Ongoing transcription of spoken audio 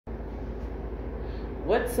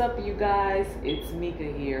What's up, you guys? It's Mika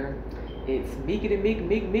here. It's Mika the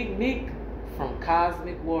Meek from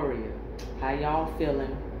Cosmic Warrior. How y'all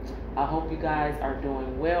feeling? I hope you guys are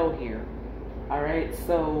doing well here. Alright,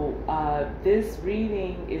 so this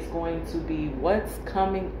reading is going to be what's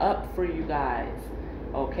coming up for you guys.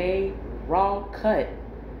 Okay, raw cut.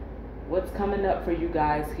 What's coming up for you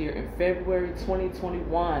guys here in February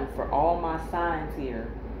 2021 for all my signs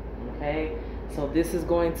here. Okay, so this is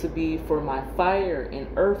going to be for my fire and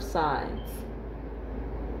earth signs.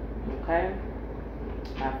 Okay,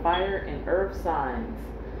 my fire and earth signs,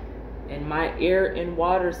 and my air and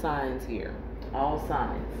water signs here. All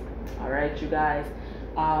signs. All right, you guys.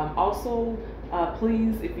 Also,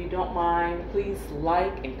 please, if you don't mind, please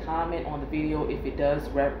like and comment on the video if it does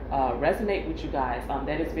resonate with you guys.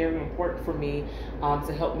 That is very important for me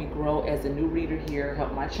to help me grow as a new reader here,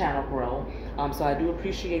 help my channel grow. So I do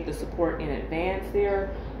appreciate the support in advance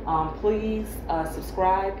there. Please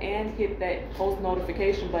subscribe and hit that post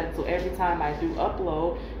notification button so every time I do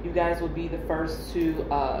upload, you guys will be the first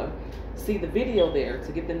to see the video there,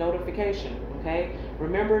 to get the notification. Okay,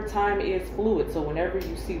 remember, time is fluid, so whenever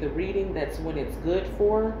you see the reading, that's when it's good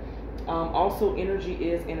for. Also, energy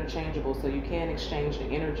is interchangeable, so you can exchange the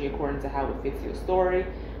energy according to how it fits your story.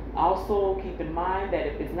 Also, keep in mind that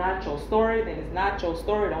if it's not your story, then it's not your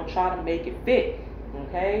story. Don't try to make it fit.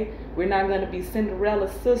 Okay, we're not going to be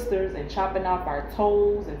Cinderella sisters and chopping off our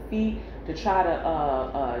toes and feet to try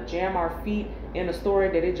to jam our feet in a story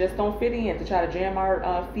that it just don't fit in, to try to jam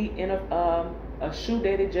our feet in a shoe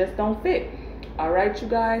that it just don't fit. All right, you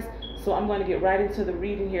guys, so I'm going to get right into the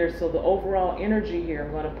reading here. So the overall energy here,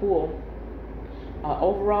 I'm going to pull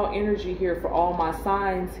overall energy here for all my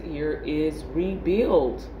signs here is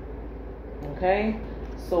rebuild. Okay,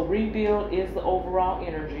 so rebuild is the overall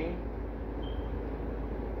energy.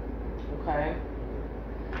 Okay,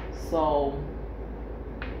 so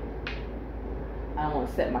I don't want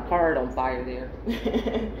to set my card on fire there.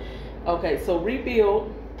 Okay, so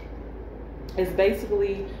rebuild is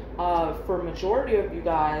basically, for majority of you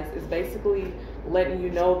guys, is basically letting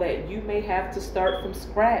you know that you may have to start from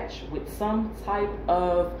scratch with some type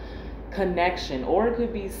of connection, or it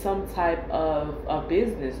could be some type of a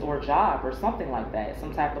business or job or something like that,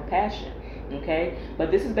 some type of passion. Okay,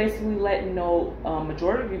 but this is basically letting know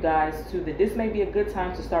majority of you guys too that this may be a good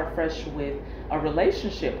time to start fresh with a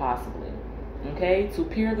relationship, possibly. Okay, to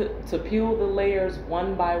peel the layers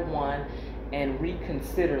one by one and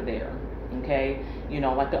reconsider there. Okay, you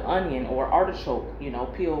know, like an onion or artichoke, you know,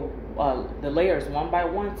 peel the layers one by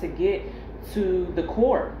one to get to the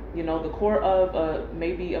core, you know, the core of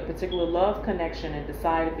maybe a particular love connection, and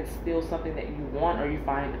decide if it's still something that you want or you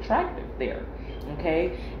find attractive there.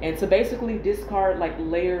 Okay, and to basically discard like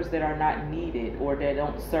layers that are not needed or that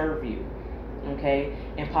don't serve you. Okay,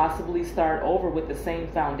 and possibly start over with the same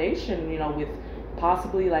foundation, you know, with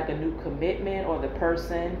possibly like a new commitment or the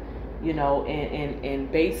person, you know,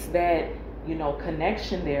 and base that, you know,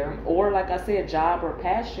 connection there, or like I said, job or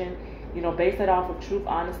passion, you know, base that off of truth,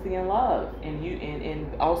 honesty, and love,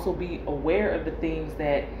 and also be aware of the things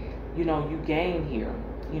that, you know, you gain here,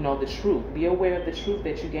 you know, the truth. Be aware of the truth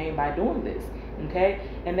that you gain by doing this. Okay,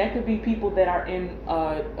 and that could be people that are in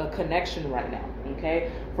a connection right now.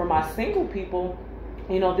 Okay, for my single people,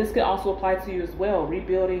 you know, this could also apply to you as well.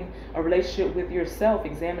 Rebuilding a relationship with yourself,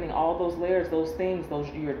 examining all those layers, those things,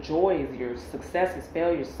 your joys, your successes,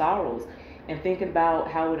 failures, sorrows, and thinking about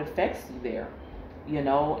how it affects you there, you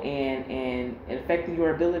know, and affecting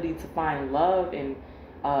your ability to find love and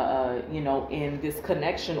you know, in this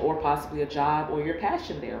connection, or possibly a job or your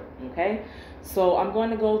passion there. Okay, so I'm going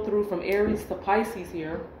to go through from Aries to Pisces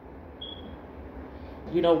here.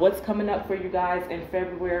 You know, what's coming up for you guys in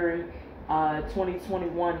February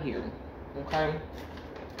 2021 here. Okay,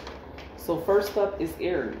 so first up is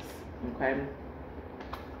Aries.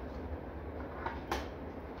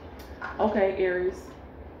 Okay, Aries.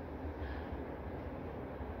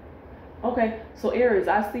 Okay, so Aries,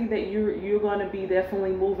 I see that you're going to be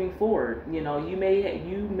definitely moving forward. You know, you may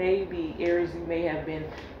be Aries. You may have been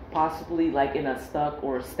possibly like in a stuck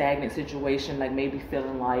or stagnant situation, like maybe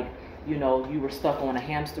feeling like, you know, you were stuck on a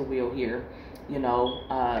hamster wheel here. You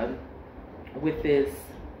know, with this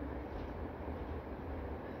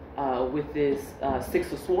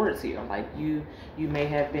Six of Swords here, like you may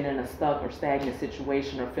have been in a stuck or stagnant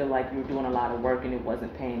situation, or feel like you were doing a lot of work and it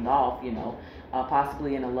wasn't paying off, you know,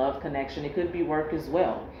 possibly in a love connection. It could be work as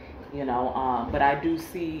well, you know, but I do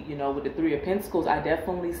see, you know, with the Three of Pentacles, I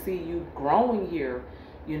definitely see you growing here,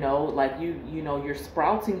 you know, like you know, you're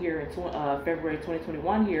sprouting here in February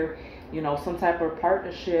 2021 here, you know, some type of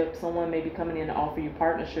partnership. Someone may be coming in to offer you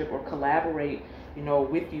partnership or collaborate, you know,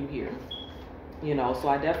 with you here. You know, so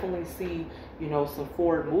I definitely see, you know, some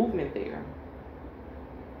forward movement there.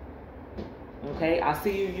 Okay, I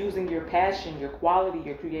see you using your passion, your quality,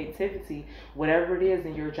 your creativity, whatever it is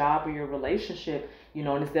in your job or your relationship, you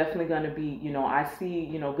know, and it's definitely going to be, you know, I see,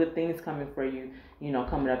 you know, good things coming for you, you know,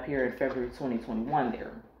 coming up here in February 2021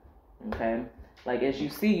 there. Okay, like as you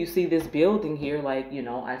see this building here, like, you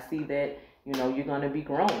know, I see that, you know, you're going to be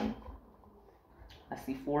growing. I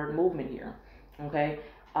see forward movement here. Okay,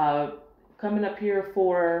 coming up here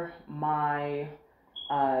for my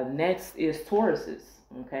next is Tauruses.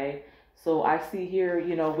 Okay, so I see here,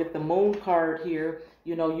 you know, with the moon card here,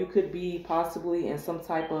 you know, you could be possibly in some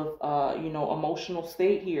type of, you know, emotional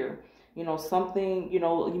state here. You know, something, you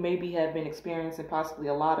know, you maybe have been experiencing possibly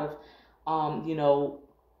a lot of, you know,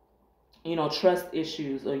 trust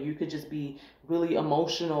issues, or you could just be really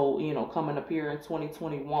emotional, you know, coming up here in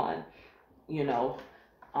 2021, you know.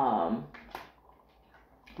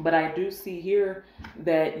 But I do see here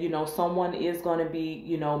that, you know, someone is going to be,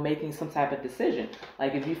 you know, making some type of decision.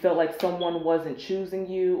 Like if you felt like someone wasn't choosing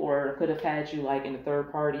you or could have had you like in a third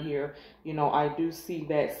party here, you know, I do see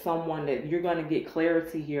that someone that you're going to get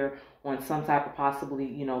clarity here on some type of possibly,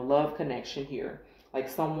 you know, love connection here. Like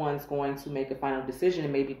someone's going to make a final decision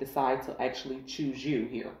and maybe decide to actually choose you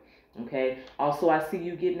here. Okay. Also, I see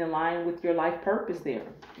you getting in line with your life purpose there.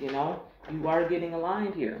 You know, you are getting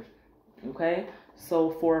aligned here. Okay.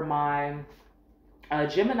 So for my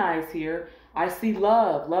Geminis here, I see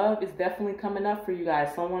love. Love is definitely coming up for you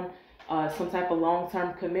guys. Someone, some type of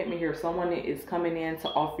long-term commitment here. Someone is coming in to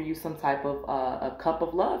offer you some type of a cup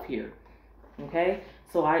of love here. Okay,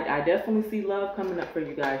 so I definitely see love coming up for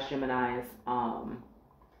you guys, Geminis.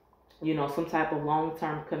 You know, some type of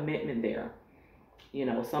long-term commitment there. You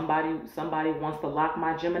know, somebody wants to lock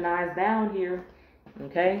my Geminis down here.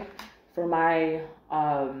 Okay, for my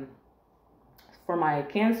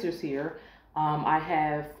Cancers here, I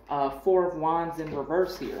have Four of Wands in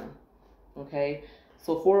reverse here. Okay,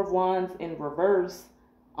 so Four of Wands in reverse.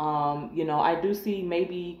 You know, I do see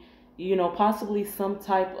maybe, you know, possibly some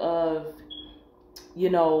type of, you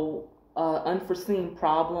know, unforeseen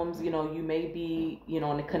problems. You know, you may be, you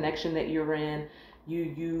know, in the connection that you're in,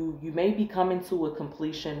 you may be coming to a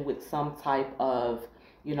completion with some type of,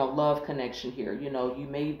 you know, love connection here. You know, you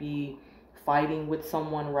may be fighting with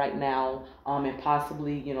someone right now, and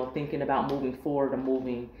possibly, you know, thinking about moving forward or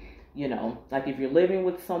moving, you know, like if you're living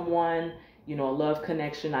with someone, you know, a love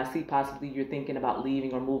connection, I see possibly you're thinking about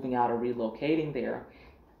leaving or moving out or relocating there.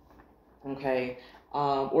 Okay.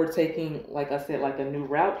 Or taking, like I said, like a new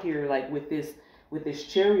route here, like with this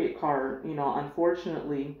Chariot card, you know,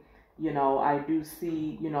 unfortunately, you know, I do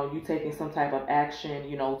see, you know, you taking some type of action,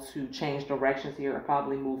 you know, to change directions here and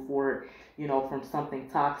probably move forward, you know, from something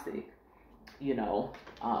toxic. You know,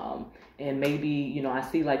 and maybe, you know, I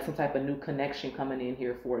see like some type of new connection coming in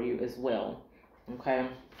here for you as well. Okay.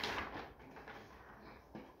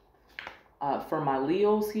 For my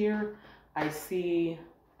Leos here, I see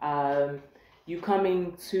you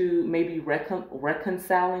coming to maybe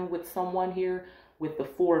reconciling with someone here with the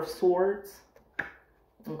Four of Swords.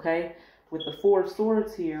 Okay. With the Four of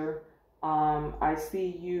Swords here, I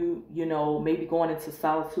see you, you know, maybe going into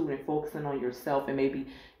solitude and focusing on yourself, and maybe,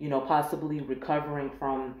 you know, possibly recovering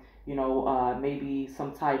from, you know, maybe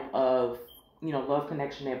some type of, you know, love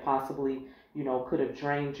connection that possibly, you know, could have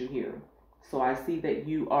drained you here. So I see that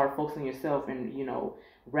you are focusing on yourself and, you know,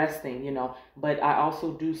 resting, you know, but I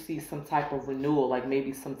also do see some type of renewal, like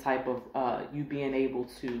maybe some type of you being able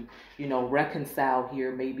to, you know, reconcile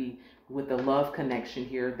here, maybe with the love connection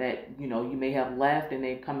here that, you know, you may have left and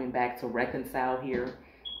they're coming back to reconcile here.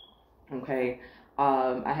 Okay.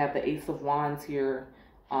 I have the Ace of Wands here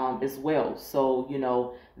as well. So, you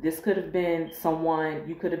know, this could have been someone,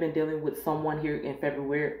 you could have been dealing with someone here in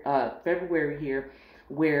February here,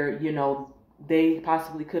 where, you know, they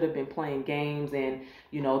possibly could have been playing games, and,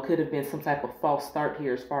 you know, it could have been some type of false start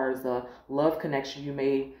here as far as the love connection. You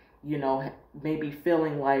may, you know, maybe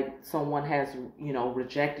feeling like someone has, you know,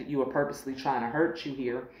 rejected you or purposely trying to hurt you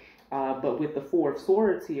here. But with the Four of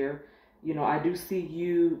Swords here, you know, I do see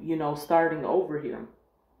you, you know, starting over here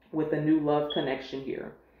with a new love connection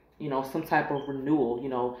here. You know, some type of renewal. You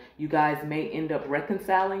know, you guys may end up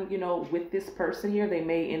reconciling, you know, with this person here. They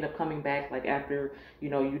may end up coming back, like after,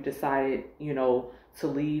 you know, you decided, you know, to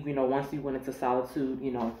leave, you know, once you went into solitude,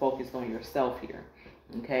 you know, and focused on yourself here.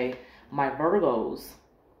 Okay. My Virgos.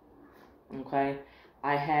 Okay.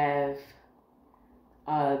 I have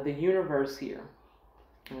the Universe here.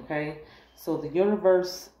 Okay. So the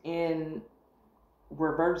Universe in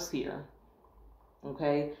reverse here.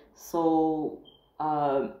 Okay. So,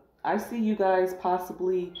 I see you guys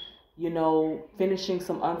possibly, you know, finishing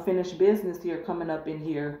some unfinished business here coming up in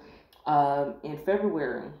here in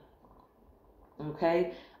February.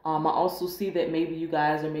 Okay. I also see that maybe you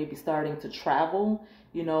guys are maybe starting to travel,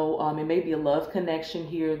 you know, it may be a love connection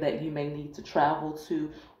here that you may need to travel to,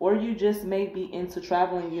 or you just may be into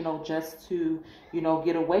traveling, you know, just to, you know,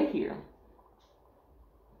 get away here.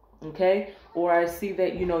 Okay. Or I see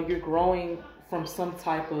that, you know, you're growing from some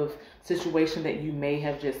type of situation that you may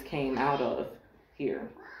have just came out of here.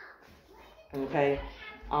 Okay.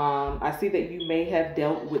 I see that you may have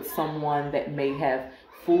dealt with someone that may have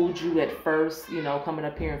fooled you at first, you know, coming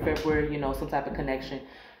up here in February, you know, some type of connection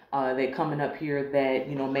that coming up here that,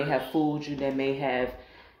 you know, may have fooled you, that may have,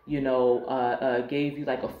 you know, gave you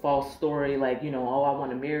like a false story, like, you know, oh, I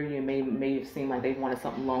want to marry you. May have seemed like they wanted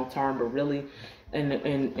something long term, but really,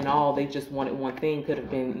 in all, they just wanted one thing. Could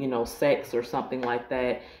have been, you know, sex or something like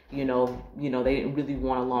that. You know, they didn't really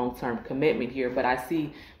want a long term commitment here. But I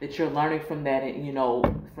see that you're learning from that, and you know,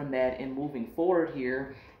 from that and moving forward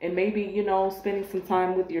here, and maybe, you know, spending some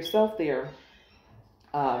time with yourself there,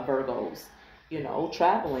 Virgos. You know,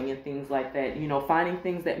 traveling and things like that. You know, finding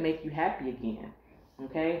things that make you happy again.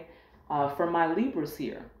 Okay. For my Libras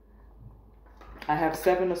here, I have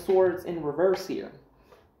 7 of Swords in reverse here.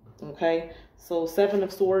 Okay, so 7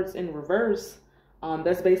 of Swords in reverse,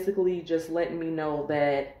 that's basically just letting me know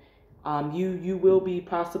that you will be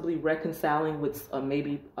possibly reconciling with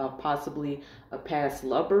maybe possibly a past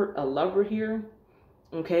lover here.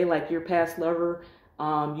 Okay, like your past lover,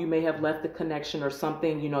 you may have left the connection or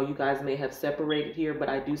something. You know, you guys may have separated here, but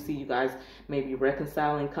I do see you guys maybe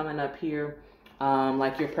reconciling coming up here.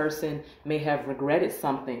 Like your person may have regretted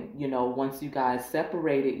something, you know, once you guys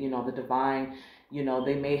separated, you know, the divine, you know,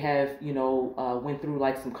 they may have, you know, went through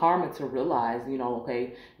like some karma to realize, you know,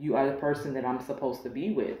 okay, you are the person that I'm supposed to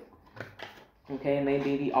be with. Okay, and they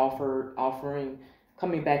may be offering,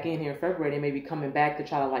 coming back in here in February, they may be coming back to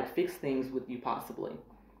try to like fix things with you possibly.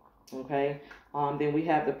 Okay, then we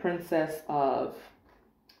have the Princess of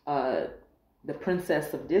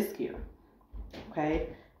Disc here. Okay,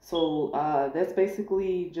 so that's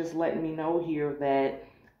basically just letting me know here that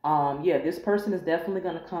yeah, this person is definitely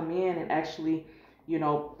going to come in and actually, you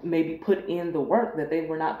know, maybe put in the work that they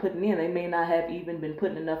were not putting in. They may not have even been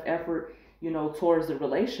putting enough effort, you know, towards the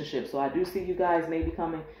relationship. So I do see you guys maybe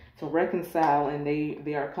coming to reconcile, and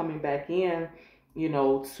they are coming back in, you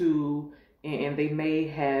know, and they may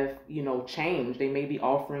have, you know, changed. They may be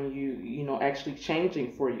offering you, you know, actually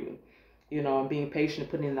changing for you, you know, and being patient,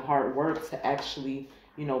 putting in the hard work to actually,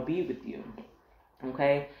 you know, be with you.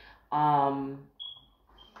 Okay.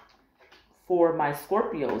 For my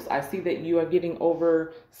Scorpios, I see that you are getting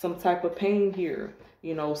over some type of pain here.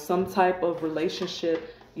 You know, some type of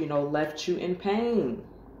relationship, you know, left you in pain.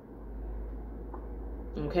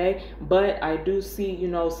 Okay. But I do see, you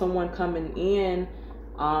know, someone coming in.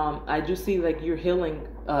 I do see like you're healing,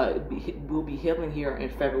 will be healing here in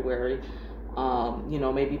February. You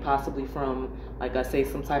know, maybe possibly from, like I say,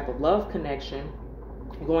 some type of love connection,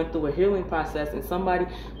 going through a healing process, and somebody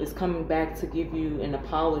is coming back to give you an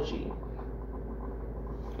apology.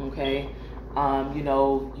 Okay, you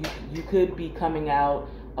know, you could be coming out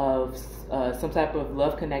of some type of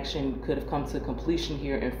love connection, could have come to completion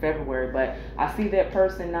here in February, but I see that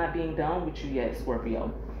person not being done with you yet,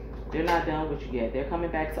 Scorpio. They're not done with you yet. They're coming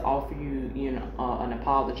back to offer you, you know, an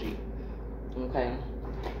apology. Okay.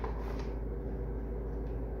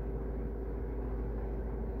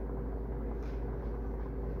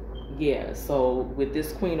 Yeah, so with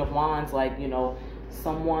this Queen of Wands, like, you know,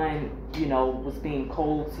 someone, you know, was being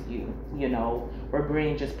cold to you, you know, or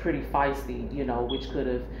being just pretty feisty, you know, which could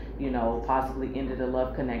have, you know, possibly ended a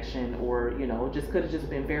love connection, or, you know, just could have just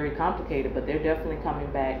been very complicated, but they're definitely coming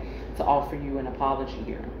back to offer you an apology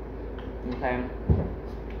here. Okay.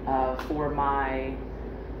 For my,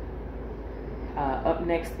 up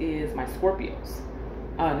next is my Scorpios.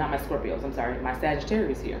 Not my Scorpios, I'm sorry, my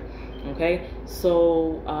Sagittarius here. Okay,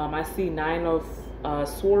 so I see 9 of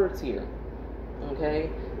Swords here. Okay,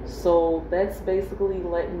 so that's basically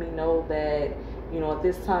letting me know that, you know, at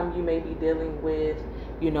this time you may be dealing with,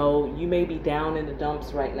 you know, you may be down in the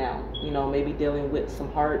dumps right now, you know, maybe dealing with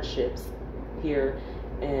some hardships here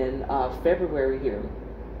in February here.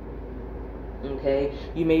 Okay,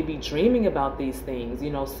 you may be dreaming about these things.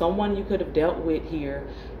 You know, someone you could have dealt with here,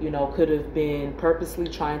 you know, could have been purposely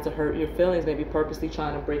trying to hurt your feelings, maybe purposely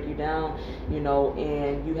trying to break you down, you know,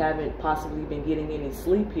 and you haven't possibly been getting any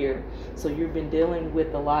sleep here. So you've been dealing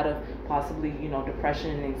with a lot of possibly, you know,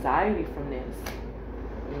 depression and anxiety from this.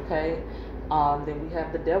 Okay, then we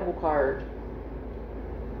have the Devil card.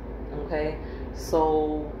 Okay,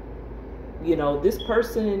 so you know, this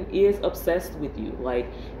person is obsessed with you. Like,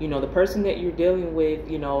 you know, the person that you're dealing with,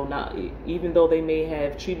 you know, not even though they may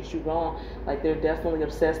have treated you wrong, like they're definitely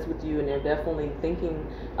obsessed with you, and they're definitely thinking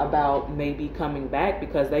about maybe coming back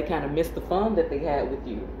because they kind of missed the fun that they had with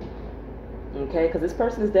you. Okay, because this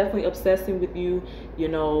person is definitely obsessing with you. You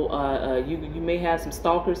know, you may have some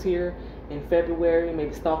stalkers here in February,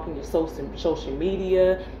 maybe stalking your social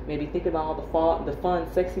media, maybe think about all the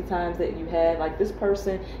fun, sexy times that you had. Like, this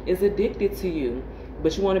person is addicted to you,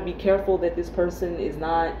 but you want to be careful that this person is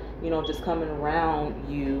not, you know, just coming around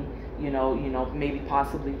you, you know, maybe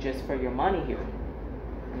possibly just for your money here.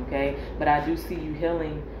 Okay, but I do see you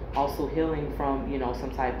healing, also healing from, you know,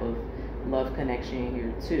 some type of love connection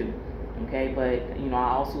here too. Okay, but you know,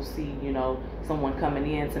 I also see, you know, someone coming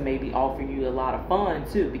in to maybe offer you a lot of fun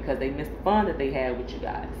too, because they missed the fun that they had with you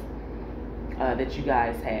guys, that you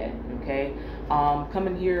guys had. Okay,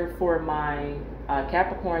 coming here for my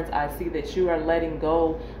Capricorns, I see that you are letting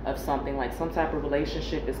go of something, like some type of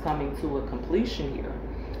relationship is coming to a completion here.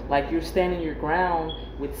 Like, you're standing your ground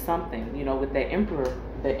with something, you know, with the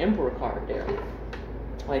Emperor card there.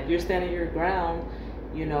 Like, you're standing your ground,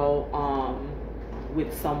 you know,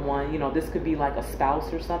 with someone, you know, this could be like a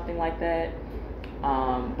spouse or something like that.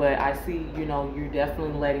 But I see, you know, you're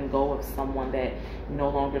definitely letting go of someone that no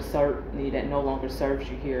longer serves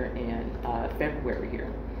you here in February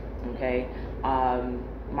here. Okay,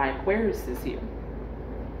 my Aquarius is here.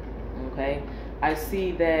 Okay, I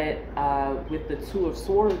see that with the Two of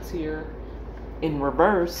Swords here in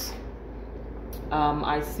reverse,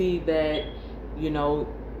 I see that, you know,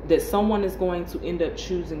 that someone is going to end up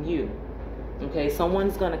choosing you. Okay,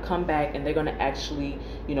 someone's going to come back and they're going to actually,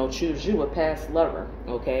 you know, choose you, a past lover.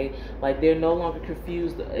 Okay, like, they're no longer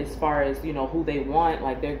confused as far as, you know, who they want.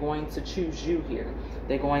 Like, they're going to choose you here.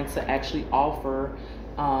 They're going to actually offer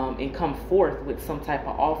and come forth with some type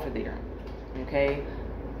of offer there. Okay,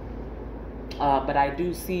 but I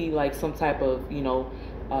do see like some type of, you know,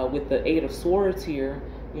 with the Eight of Swords here,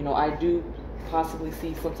 you know, I do possibly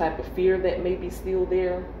see some type of fear that may be still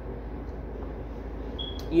there.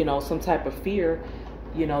 You know, some type of fear,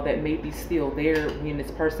 you know, that may be still there when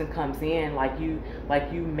this person comes in. Like you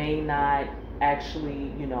may not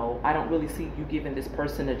actually, you know, I don't really see you giving this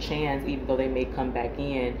person a chance, even though they may come back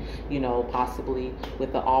in, you know, possibly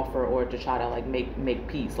with the offer or to try to like make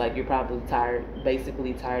peace. Like, you're probably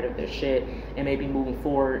basically tired of their shit, and maybe moving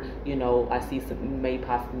forward, you know, I see some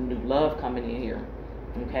possibly new love coming in here.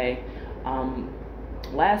 Okay,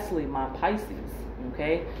 lastly, my Pisces.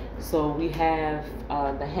 Okay, so we have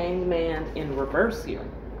the Hangman in reverse here.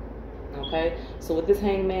 Okay, so with this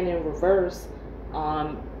Hangman in reverse,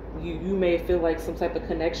 you may feel like some type of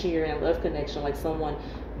connection, you're in love connection, like someone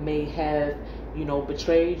may have, you know,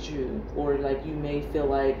 betrayed you, or like you may feel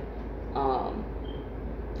like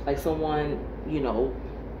someone, you know,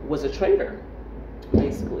 was a traitor,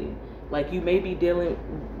 basically. Like, you may be dealing,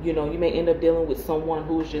 you know, you may end up dealing with someone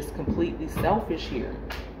who is just completely selfish here.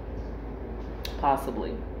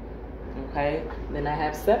 Possibly. Okay, then I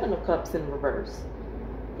have Seven of Cups in reverse.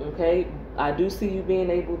 Okay, I do see you being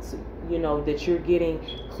able to, you know, that you're getting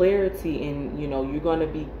clarity, and you know, you're going to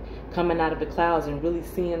be coming out of the clouds and really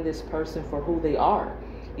seeing this person for who they are,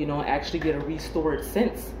 you know, and actually get a restored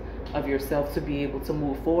sense of yourself to be able to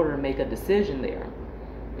move forward and make a decision there.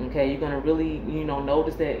 Okay, you're going to really, you know,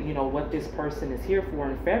 notice that, you know, what this person is here for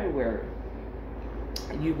in February.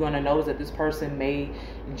 You're going to notice that this person may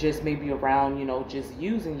be around, you know, just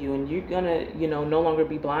using you, and you're going to, you know, no longer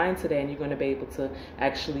be blind to that, and you're going to be able to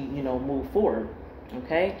actually, you know, move forward.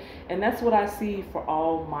 Okay, and that's what I see for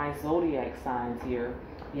all my zodiac signs here.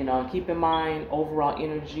 You know, and keep in mind, overall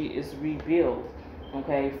energy is rebuild.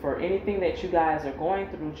 Okay, for anything that you guys are going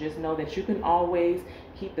through, just know that you can always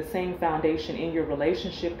keep the same foundation in your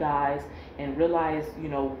relationship, guys, and realize, you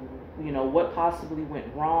know what possibly went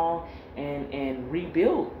wrong, and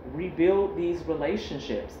rebuild these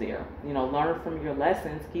relationships there. You know, learn from your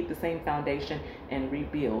lessons, keep the same foundation, and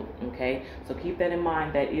rebuild. Okay, so keep that in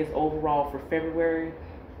mind. That is overall for February,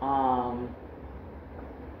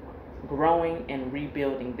 growing and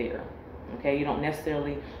rebuilding there. Okay, you don't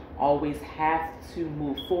necessarily always have to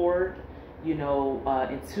move forward, you know,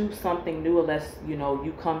 into something new, unless, you know,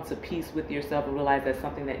 you come to peace with yourself and realize that's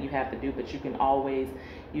something that you have to do. But you can always,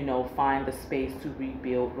 you know, find the space to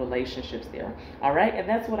rebuild relationships there. All right, and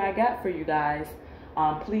that's what I got for you guys.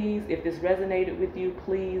 Please, if this resonated with you,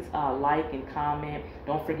 please like and comment.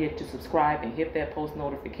 Don't forget to subscribe and hit that post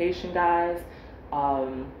notification, guys.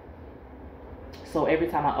 So every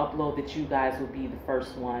time I upload, that you guys will be the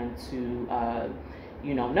first one to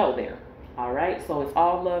you know there. All right, so it's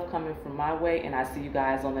all love coming from my way, and I see you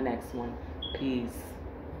guys on the next one. Peace.